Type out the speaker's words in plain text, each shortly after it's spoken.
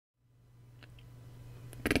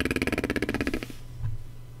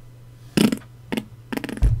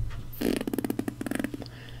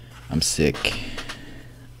I'm sick.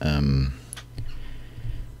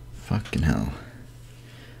 Fucking hell.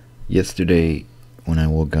 Yesterday, when I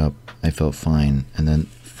woke up, I felt fine, and then,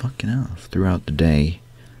 fucking hell, throughout the day,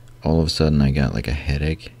 all of a sudden I got like a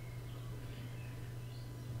headache.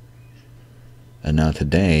 And now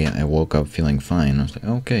today, I woke up feeling fine. I was like,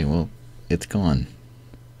 okay, well, it's gone.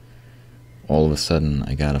 All of a sudden,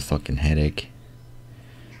 I got a fucking headache.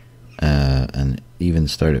 And even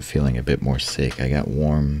started feeling a bit more sick. I got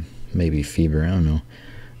warm, maybe fever, I don't know.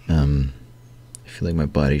 I feel like my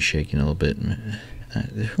body's shaking a little bit.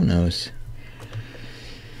 Who knows?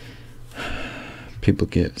 People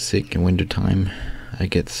get sick in wintertime. I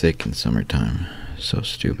get sick in summertime. So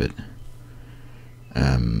stupid.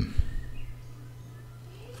 The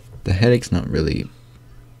headache's not really...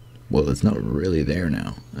 Well, it's not really there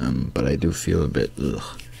now. But I do feel a bit...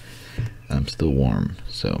 Ugh. I'm still warm,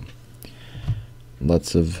 so...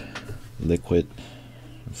 Lots of liquid,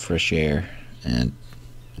 fresh air, and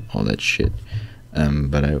all that shit.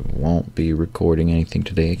 But I won't be recording anything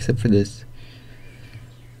today except for this.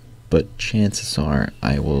 But chances are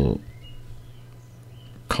I will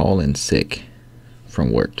call in sick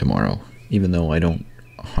from work tomorrow. Even though I don't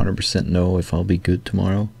 100% know if I'll be good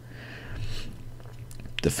tomorrow.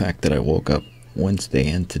 The fact that I woke up Wednesday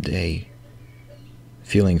and today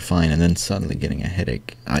feeling fine and then suddenly getting a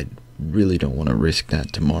headache, I really don't want to risk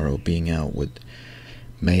that tomorrow, being out with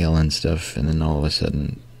mail and stuff, and then all of a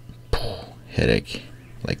sudden, headache.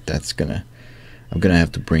 Like, I'm gonna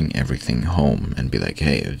have to bring everything home and be like,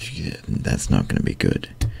 hey, that's not gonna be good.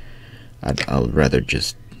 I'll rather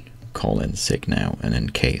just call in sick now, and in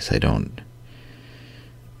case I don't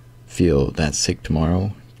feel that sick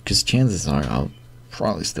tomorrow, because chances are I'll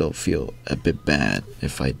probably still feel a bit bad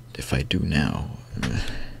if I do now.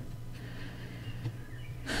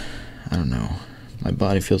 I don't know. My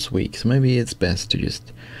body feels weak, so maybe it's best to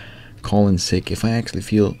just call in sick. If I actually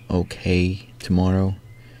feel okay tomorrow,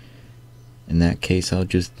 in that case, I'll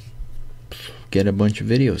just get a bunch of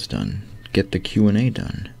videos done, get the Q&A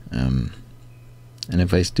done. And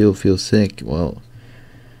if I still feel sick, well,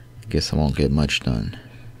 I guess I won't get much done.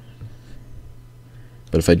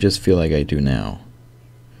 But if I just feel like I do now,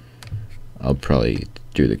 I'll probably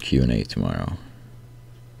do the Q&A tomorrow.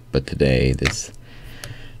 But today, this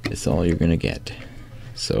is all you're gonna get.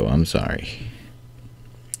 So I'm sorry.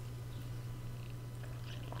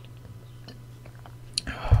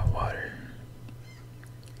 Water.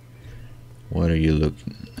 What are you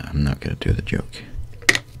looking? I'm not gonna do the joke.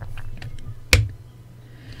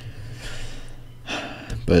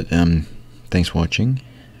 But thanks for watching.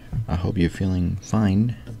 I hope you're feeling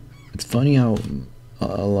fine. It's funny how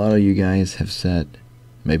a lot of you guys have said,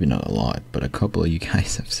 maybe not a lot, but a couple of you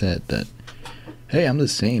guys have said that, hey, I'm the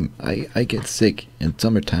same. I get sick in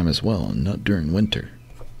summertime as well, and not during winter.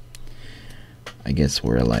 I guess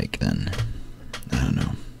we're alike then. I don't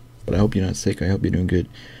know. But I hope you're not sick. I hope you're doing good.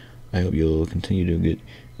 I hope you'll continue doing good.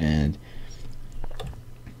 And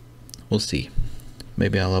we'll see.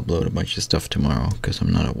 Maybe I'll upload a bunch of stuff tomorrow because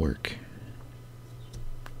I'm not at work.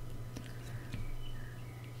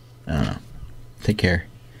 I don't know. Take care.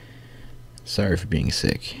 Sorry for being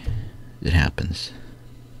sick. It happens.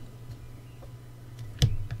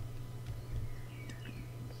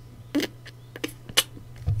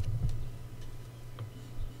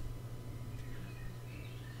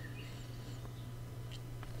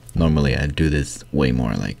 Normally I'd do this way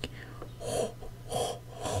more like,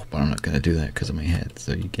 but I'm not gonna do that because of my head,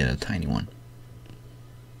 so you get a tiny one.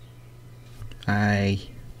 Bye.